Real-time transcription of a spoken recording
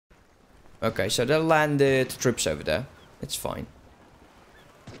Okay, so they landed troops over there. It's fine.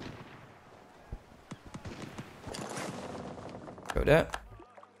 Go there.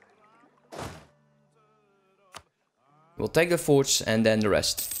 We'll take the forts and then the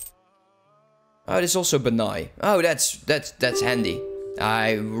rest. Oh, there's also Benai. Oh, that's handy.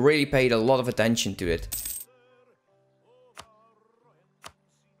 I really paid a lot of attention to it.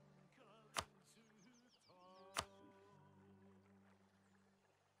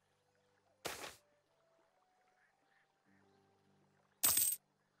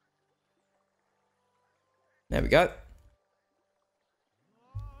 There we go.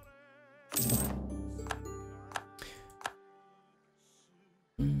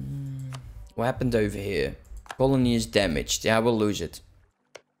 What happened over here? Colony is damaged. Yeah, we'll lose it.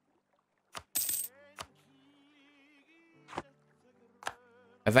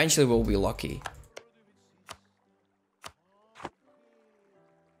 Eventually we'll be lucky.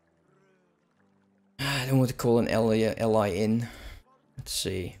 I don't want to call an ally in. Let's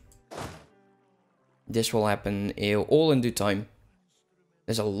see. This will happen all in due time.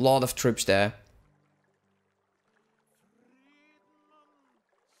 There's a lot of troops there.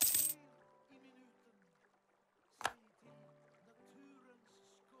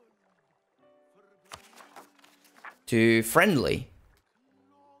 To friendly.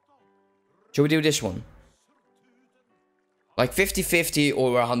 Should we do this one? Like 50-50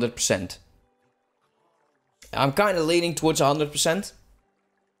 or 100%? I'm kind of leaning towards 100%.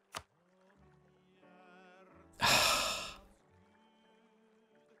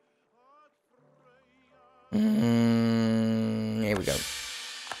 Here we go.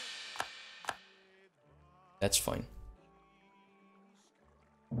 That's fine.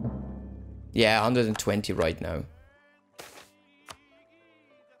 Yeah, 120 right now.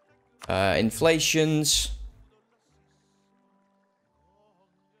 Inflations.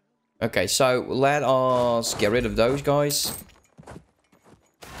 Okay, so let us get rid of those guys.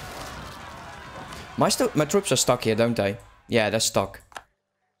 My troops are stuck here, don't they? Yeah, they're stuck.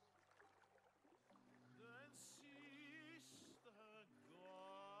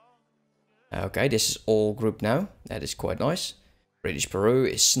 Okay, this is all grouped now. That is quite nice. British Peru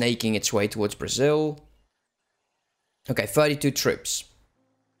is snaking its way towards Brazil. Okay, 32 troops.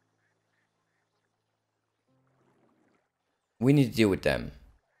 We need to deal with them.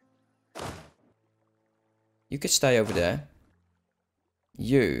 You could stay over there.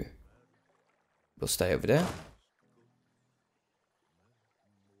 You will stay over there.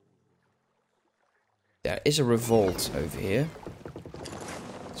 There is a revolt over here.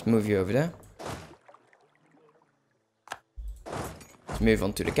 Let's move you over there. Let's move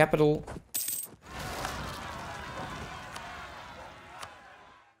on to the capital.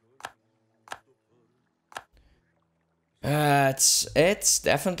 It's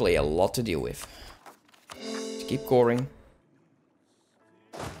definitely a lot to deal with. Let's keep coring.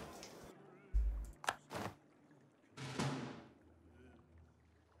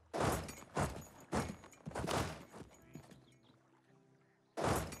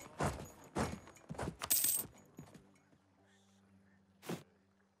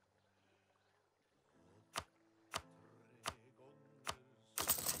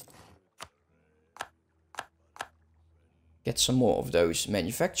 Get some more of those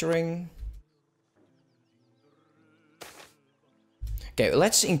manufacturing. Okay,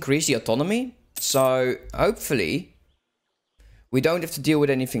 let's increase the autonomy. So, hopefully, we don't have to deal with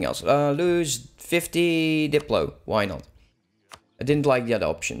anything else. Lose 50 Diplo. Why not? I didn't like the other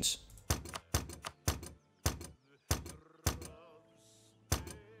options.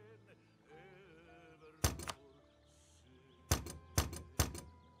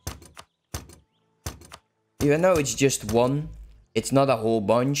 Even though it's just one, it's not a whole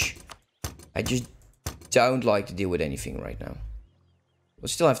bunch. I just don't like to deal with anything right now. We'll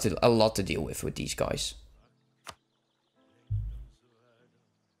still have a lot to deal with these guys.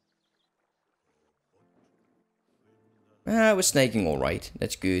 We're snaking alright.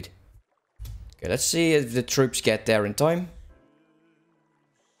 That's good. Okay, let's see if the troops get there in time.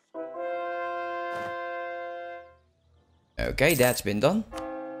 Okay, that's been done.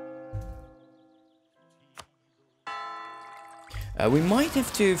 We might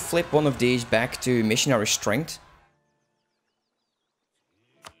have to flip one of these back to missionary strength.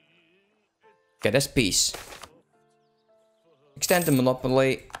 Okay, that's peace. Extend the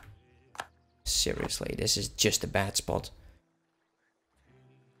monopoly. Seriously, this is just a bad spot.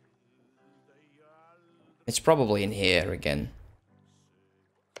 It's probably in here again.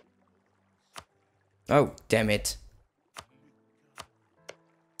 Oh, damn it.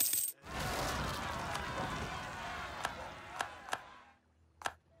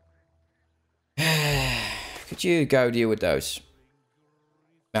 Could you go deal with those?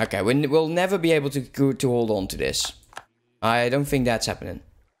 Okay, we'll never be able to hold on to this. I don't think that's happening.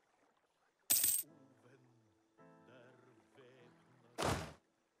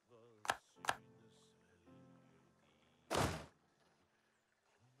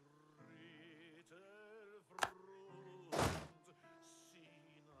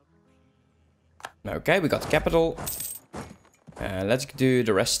 Okay, we got the capital. Let's do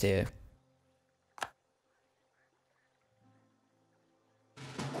the rest here.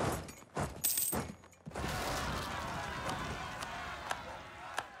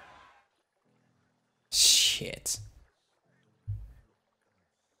 Shit.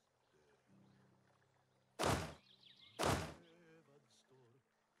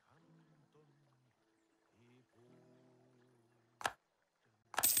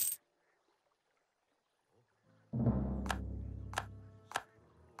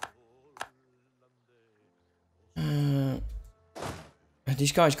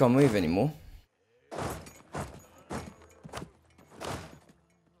 These guys can't move anymore.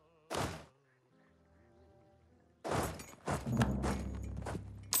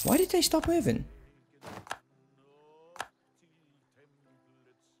 Why did they stop moving?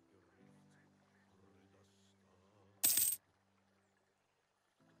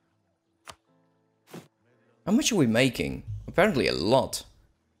 How much are we making? Apparently a lot.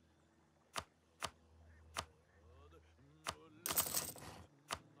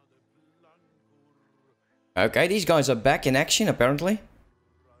 Okay, these guys are back in action, apparently.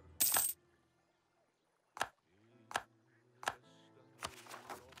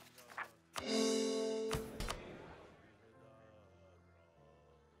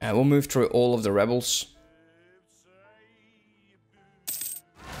 And we'll move through all of the rebels.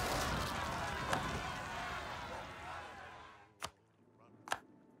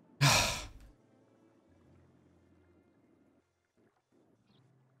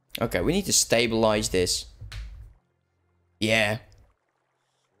 Okay, we need to stabilize this. Yeah.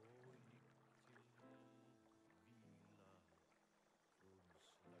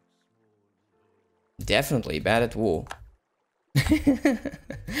 Definitely bad at war.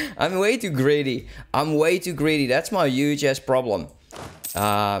 I'm way too greedy. I'm way too greedy. That's my huge ass problem.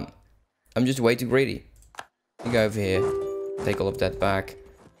 I'm just way too greedy. You go over here. Take all of that back.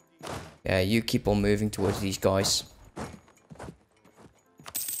 Yeah, you keep on moving towards these guys.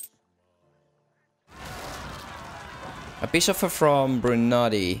 A peace offer from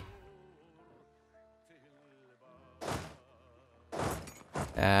Brunati.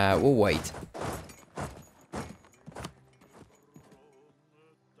 We'll wait.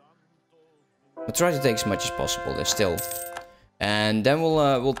 We'll try to take as much as possible. There's still, and then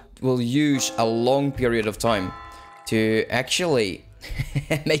we'll use a long period of time to actually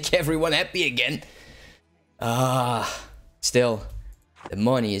make everyone happy again. Still, the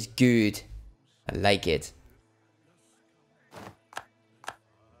money is good. I like it.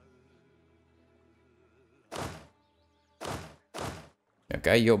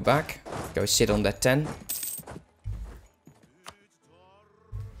 Okay, you're back. Go sit on that 10.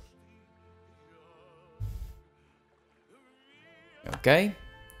 Okay.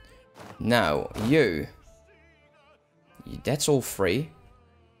 Now, you. That's all free.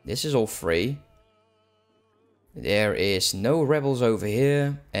 This is all free. There is no rebels over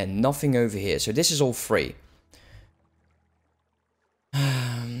here and nothing over here. So this is all free.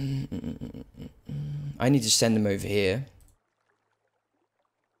 I need to send them over here.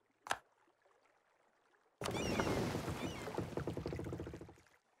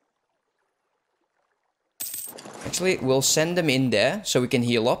 Actually, we'll send them in there so we can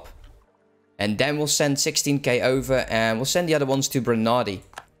heal up. And then we'll send 16k over and we'll send the other ones to Brunati.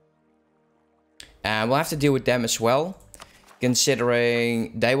 And we'll have to deal with them as well.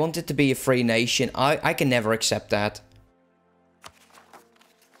 Considering they want it to be a free nation. I can never accept that.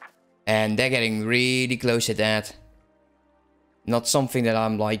 And they're getting really close to that. Not something that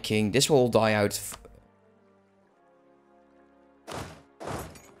I'm liking. This will all die out.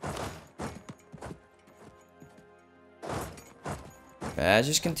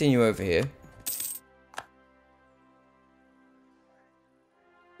 Just continue over here.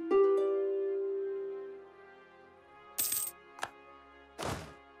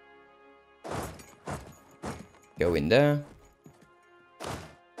 Go in there.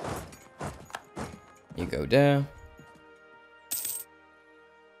 You go there.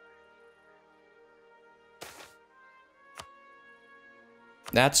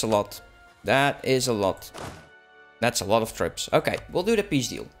 That's a lot. That is a lot. That's a lot of trips. Okay, we'll do the peace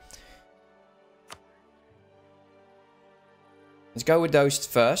deal. Let's go with those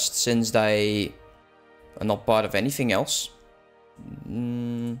first, since they and not part of anything else.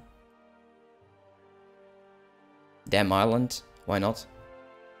 Damn island. Why not?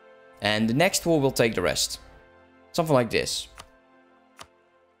 And the next war will take the rest. Something like this.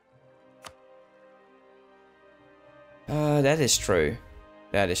 That is true.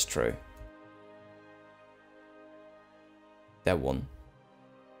 That is true. That one.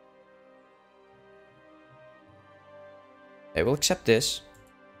 They will accept this.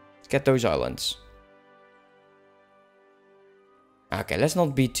 Let's get those islands. Okay, let's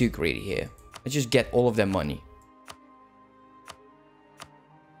not be too greedy here. Let's just get all of their money.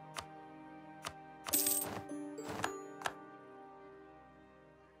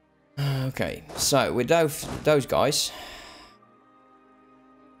 Okay, so with those guys...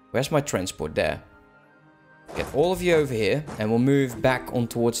 Where's my transport? There. Get all of you over here, and we'll move back on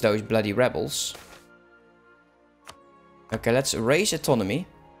towards those bloody rebels. Okay, let's raise autonomy.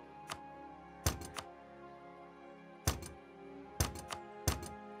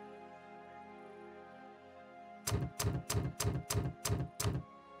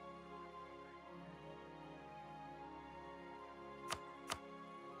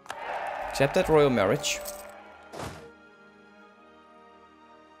 Accept that royal marriage.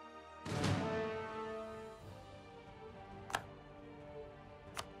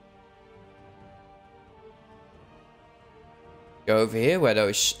 Go over here where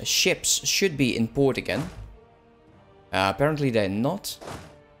those ships should be in port again. Apparently they're not.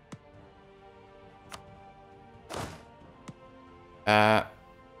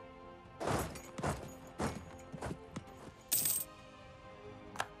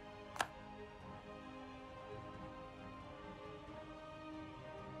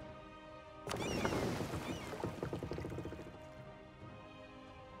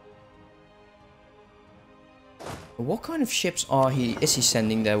 What kind of ships is he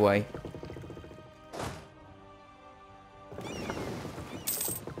sending their way?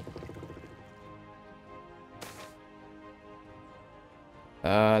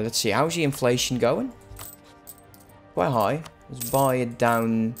 Let's see, how's the inflation going? Quite high. Let's buy it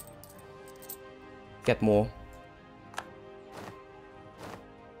down. Get more.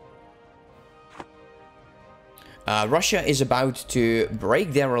 Russia is about to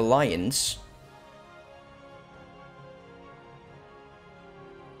break their alliance.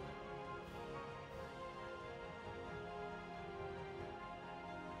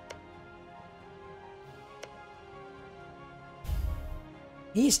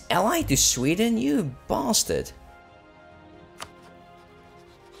 He's allied to Sweden, you bastard.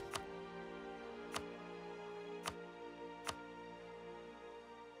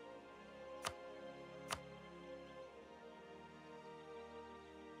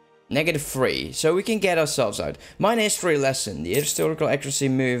 -3, so we can get ourselves out. Minor history lesson. The historical accuracy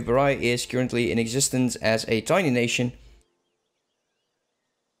move Barai is currently in existence as a tiny nation.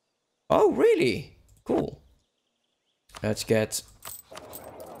 Oh, really? Cool. Let's get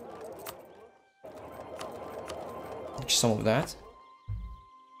some of that.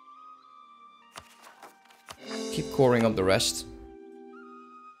 Keep coring up the rest.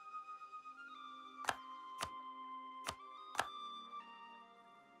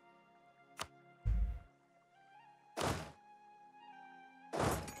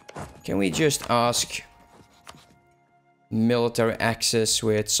 Can we just ask military access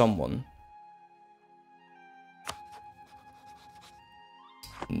with someone?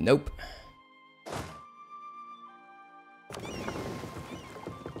 Nope.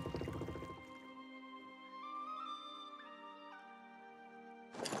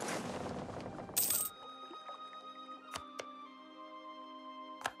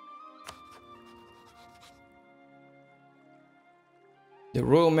 The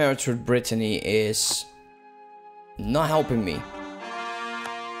royal marriage with Brittany is not helping me.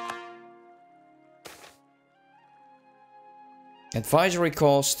 Advisory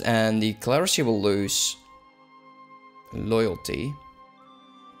cost, and the clerisy will lose loyalty.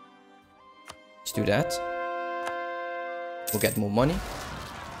 Let's do that. We'll get more money.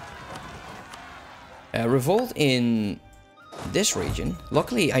 Revolt in this region.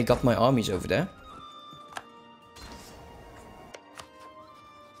 Luckily I got my armies over there.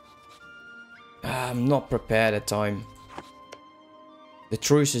 I'm not prepared at time. The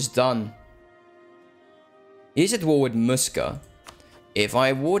truce is done. He's at war with Musca. If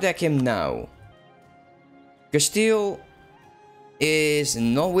I war deck him now, Castile is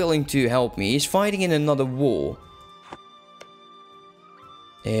not willing to help me. He's fighting in another war.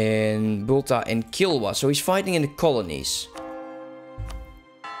 In Bulta and Kilwa. So he's fighting in the colonies.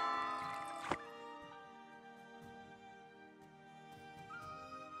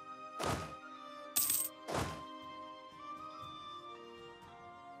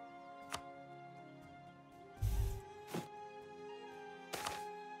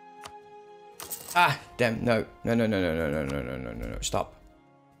 Ah, damn, no. No, no, no, no, no, no, no, no, no, no, no. Stop.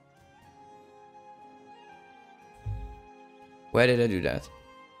 Where did I do that?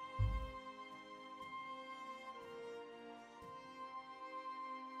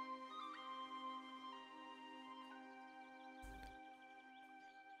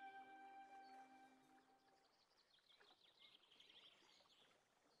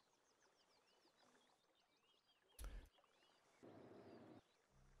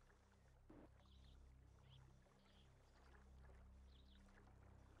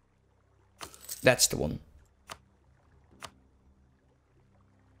 That's the one.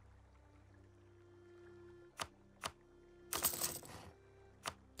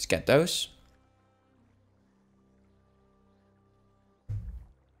 Let's get those.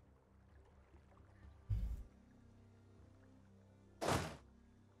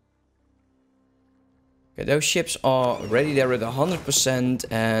 Okay, those ships are ready there at 100%,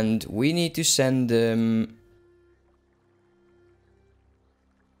 and we need to send them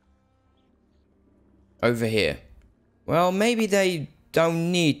over here. Well, maybe they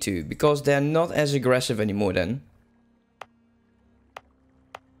don't need to, because they're not as aggressive anymore then.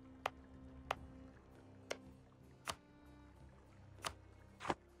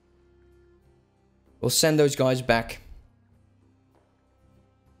 We'll send those guys back.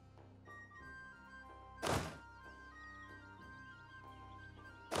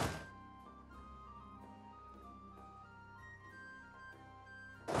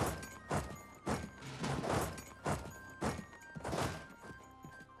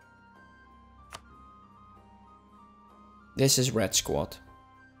 This is Red Squad.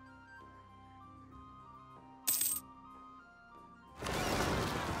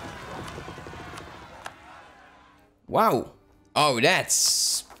 Wow. Oh,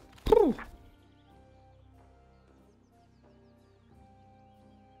 that's... Whew.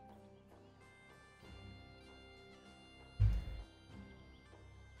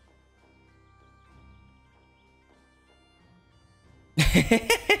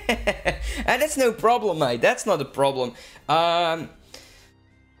 That's no problem, mate. That's not a problem. I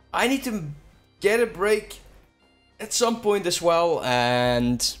need to get a break at some point as well,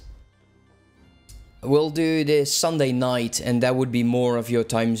 and we'll do this Sunday night, and that would be more of your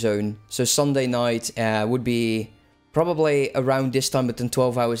time zone. So Sunday night would be probably around this time, but then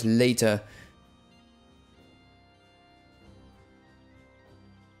 12 hours later.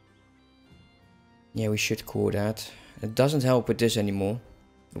 Yeah, we should core that. It doesn't help with this anymore.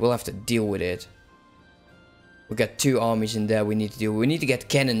 We'll have to deal with it. We got 2 armies in there we need to deal with. We need to get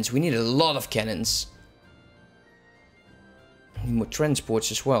cannons. We need a lot of cannons. Need more transports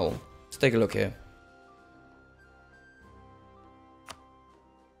as well. Let's take a look here.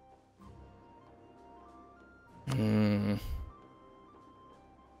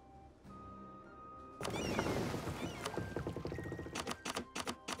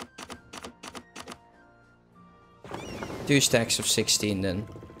 Two stacks of 16 then.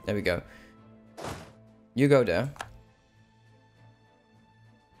 There we go. You go there.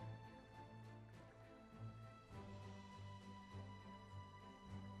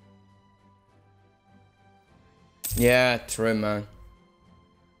 Yeah, true, man.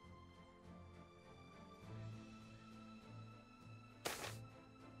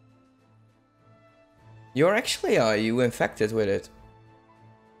 You're actually, are you infected with it?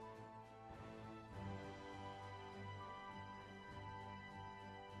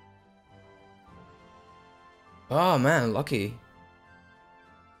 Oh man, lucky.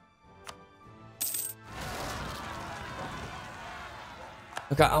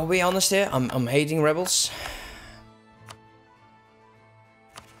 Okay, I'll be honest here, I'm hating rebels.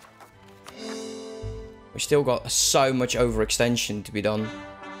 We still got so much overextension to be done.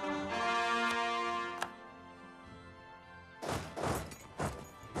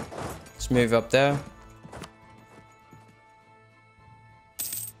 Let's move up there.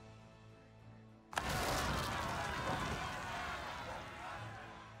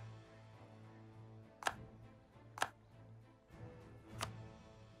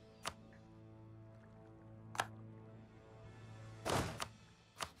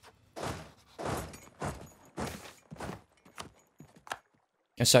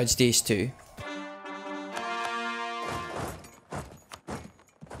 Besides these two.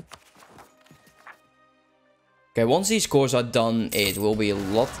 Okay, once these cores are done, it will be a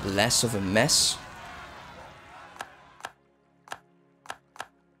lot less of a mess.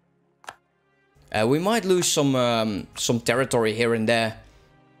 We might lose some territory here and there.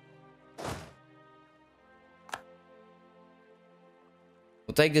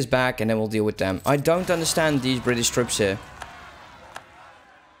 We'll take this back and then we'll deal with them. I don't understand these British troops here.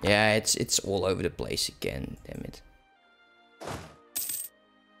 Yeah, it's all over the place again. Damn it.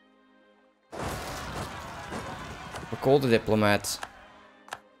 Call the diplomat.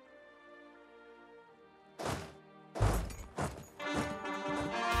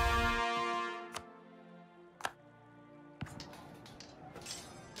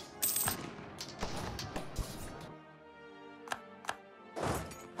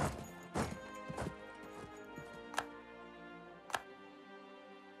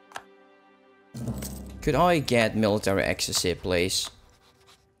 Could I get military access here, please?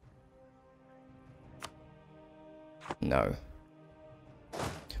 No.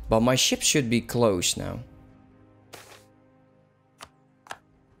 But my ship should be close now.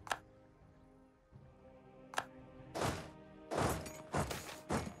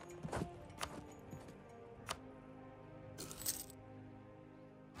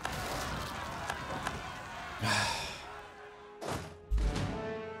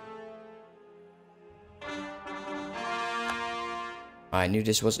 I knew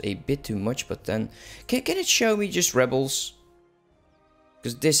this was a bit too much, but then... Can it show me just rebels?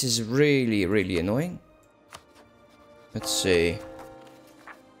 Because this is really, really annoying. Let's see.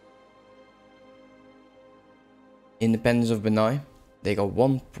 Independence of Benai. They got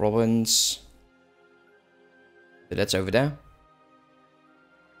one province. So that's over there.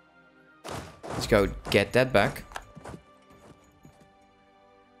 Let's go get that back.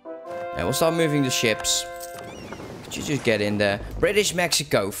 And we'll start moving the ships. Could you just get in there? British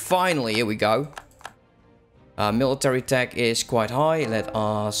Mexico. Finally, here we go. Military tech is quite high. Let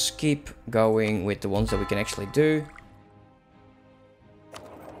us keep going with the ones that we can actually do.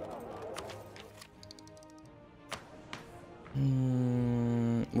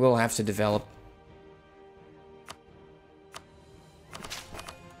 We'll have to develop.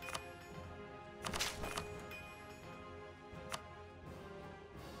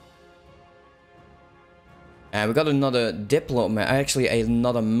 And we got another diplomat, actually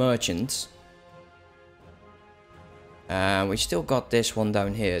another merchant. We still got this one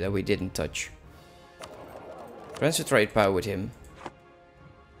down here that we didn't touch. Transfer trade power with him.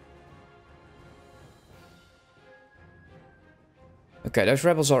 Okay, those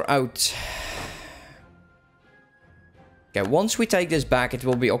rebels are out. Okay, once we take this back, it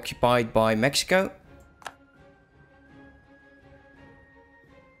will be occupied by Mexico.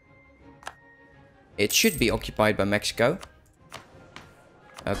 It should be occupied by Mexico.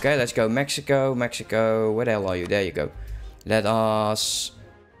 Okay, let's go Mexico, Mexico. Where the hell are you? There you go. Let us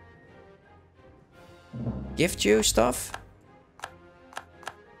gift you stuff.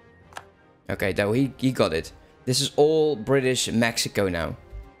 Okay, though he got it. This is all British Mexico now.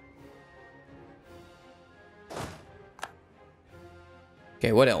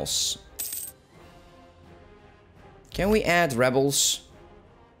 Okay, what else? Can we add rebels?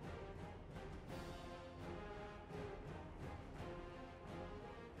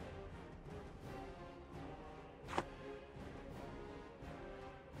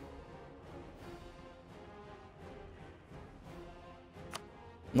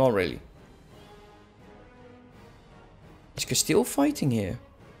 Not really. Is Castile fighting here?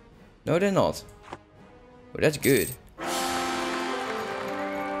 No, they're not. Oh, that's good.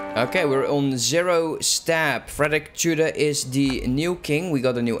 Okay, we're on 0 stab. Frederick Tudor is the new king. We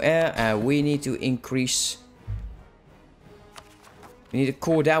got a new heir. We need to increase... We need to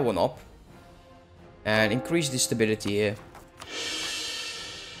core that one up. And increase the stability here.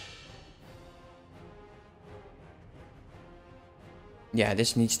 Yeah,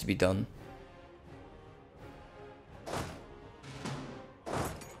 this needs to be done.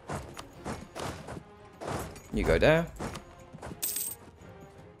 You go there.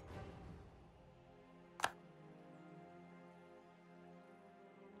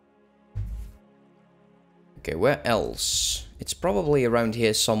 Okay, where else? It's probably around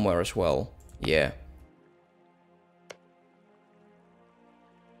here somewhere as well. Yeah.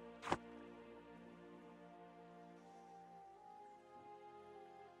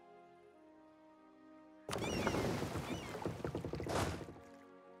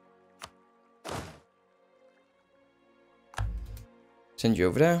 Send you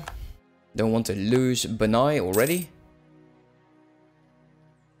over there. Don't want to lose Benai already.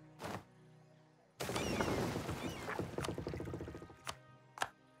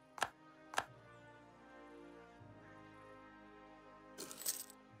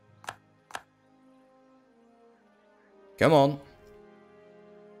 Come on.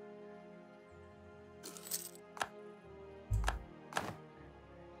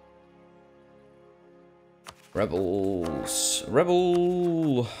 Rebels.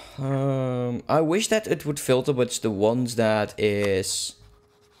 Rebel. I wish that it would filter, but it's the ones that is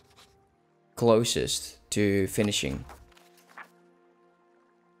closest to finishing.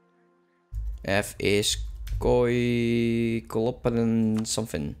 F is Koikoloppanen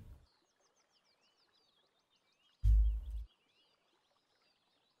something.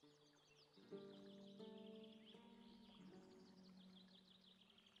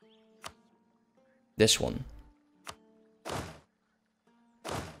 This one.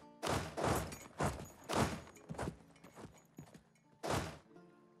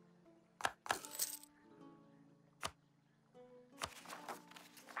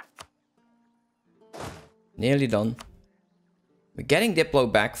 Nearly done. We're getting Diplo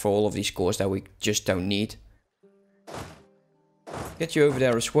back for all of these cores that we just don't need. Get you over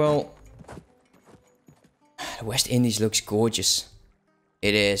there as well. The West Indies looks gorgeous.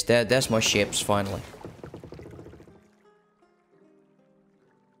 It is. There's my ships, finally.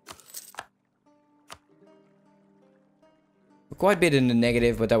 We're quite a bit in the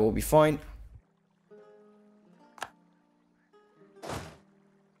negative, but that will be fine.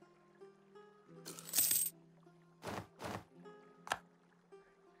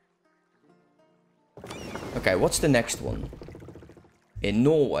 Okay, what's the next one? In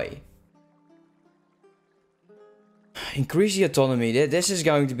Norway. Increase the autonomy. This is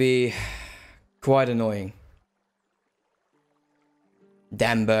going to be quite annoying.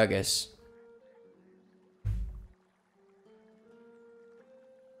 Damn burgers.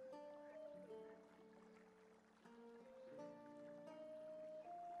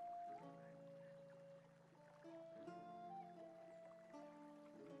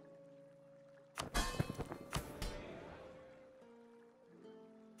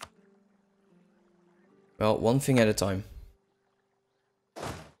 Well, one thing at a time.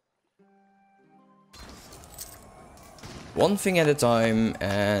 One thing at a time,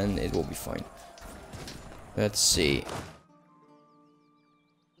 and it will be fine. Let's see.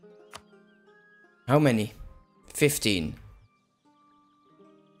 How many? 15.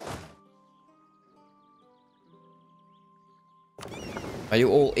 Are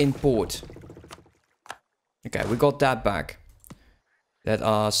you all in port? Okay, we got that back. Let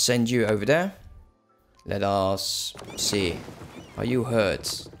us send you over there. Let us see. Are you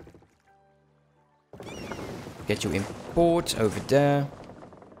hurt? Get you in port over there.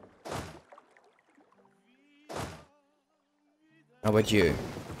 How about you?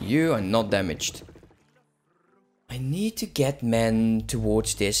 You are not damaged. I need to get men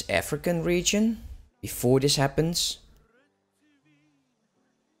towards this African region before this happens.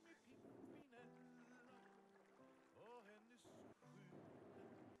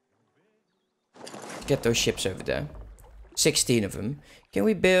 Get those ships over there. 16 of them. Can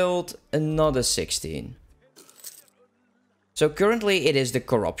we build another 16? So currently it is the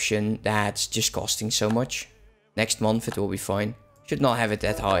corruption that's just costing so much. Next month it will be fine. Should not have it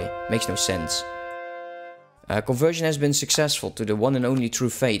that high. Makes no sense. Conversion has been successful to the one and only true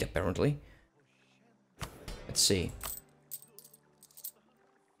fate, apparently. Let's see.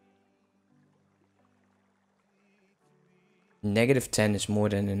 -10 is more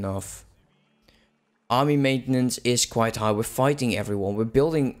than enough. Army maintenance is quite high. We're fighting everyone. We're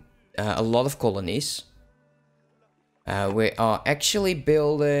building a lot of colonies. We are actually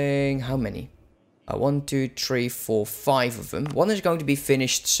building... How many? 1, 2, 3, 4, 5 of them. One is going to be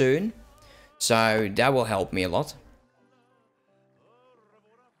finished soon. So that will help me a lot.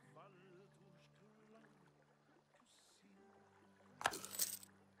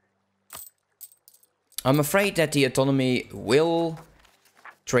 I'm afraid that the autonomy will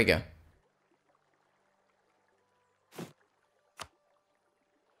trigger.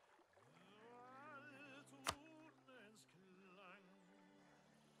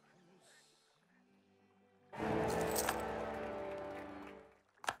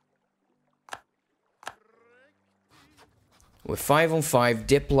 We're 5 on 5.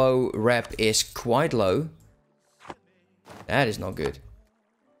 Diplo rep is quite low. That is not good.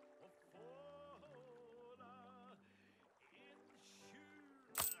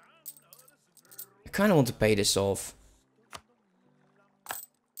 I kind of want to pay this off.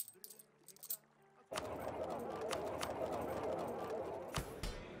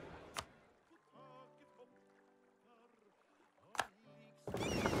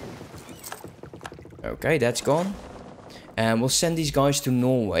 Okay, that's gone. And we'll send these guys to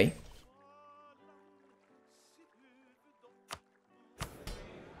Norway.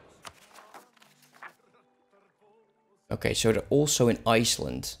 Okay, so they're also in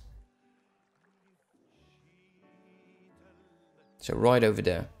Iceland. So right over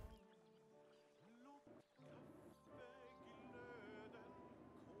there.